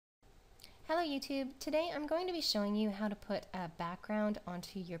Hello YouTube. Today I'm going to be showing you how to put a background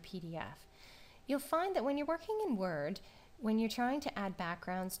onto your PDF. You'll find that when you're working in Word, when you're trying to add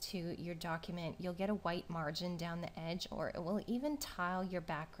backgrounds to your document, you'll get a white margin down the edge, or it will even tile your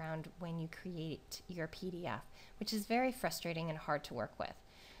background when you create your PDF, which is very frustrating and hard to work with.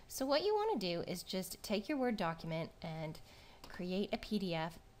 So what you want to do is just take your Word document and create a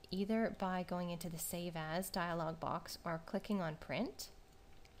PDF either by going into the Save As dialog box or clicking on Print.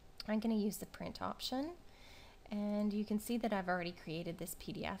 I'm going to use the print option, and you can see that I've already created this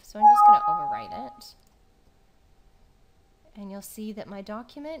PDF, so I'm just going to overwrite it. And you'll see that my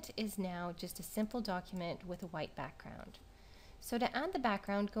document is now just a simple document with a white background. So to add the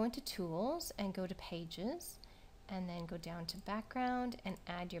background, go into Tools and go to Pages, and then go down to Background and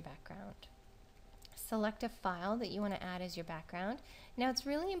add your background. Select a file that you want to add as your background. Now it's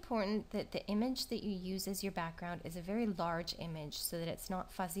really important that the image that you use as your background is a very large image so that it's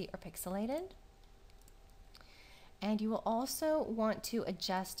not fuzzy or pixelated. And you will also want to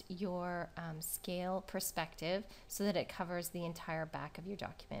adjust your scale perspective so that it covers the entire back of your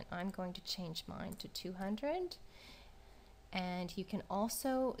document. I'm going to change mine to 200. And you can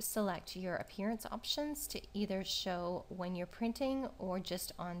also select your appearance options to either show when you're printing or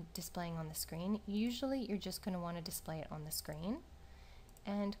just on displaying on the screen. Usually you're just going to want to display it on the screen,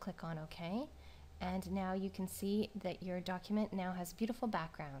 and click on OK. And now you can see that your document now has a beautiful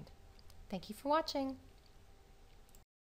background. Thank you for watching.